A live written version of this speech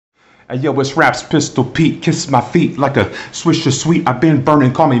Yo, it's Raps Pistol Pete, kiss my feet like a Swisher Sweet. I've been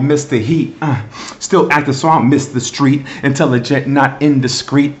burning, call me Mr. Heat. Still active, so I don't miss the street. Intelligent, not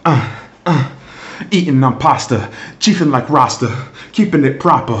indiscreet. Eating on pasta, chiefing like Rasta, keeping it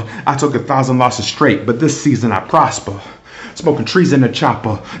proper. I took 1,000 losses straight, but this season I prosper. Smoking trees in a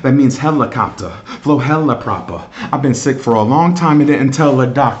chopper, that means helicopter. Flow hella proper. I've been sick for a long time and didn't tell a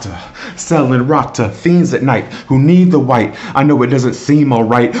doctor. Selling rock to fiends at night who need the white. I know it doesn't seem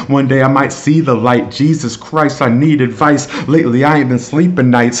alright. One day I might see the light. Jesus Christ, I need advice. Lately I ain't been sleeping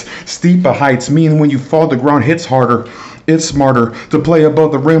nights. Steeper heights mean when you fall the ground hits harder. It's smarter to play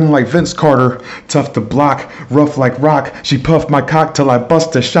above the rim like Vince Carter. Tough to block, rough like rock. She puffed my cock till I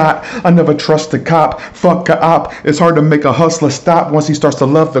bust a shot. I never trust a cop, fuck a op. It's hard to make a hustler stop once he starts to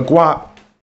love the guap.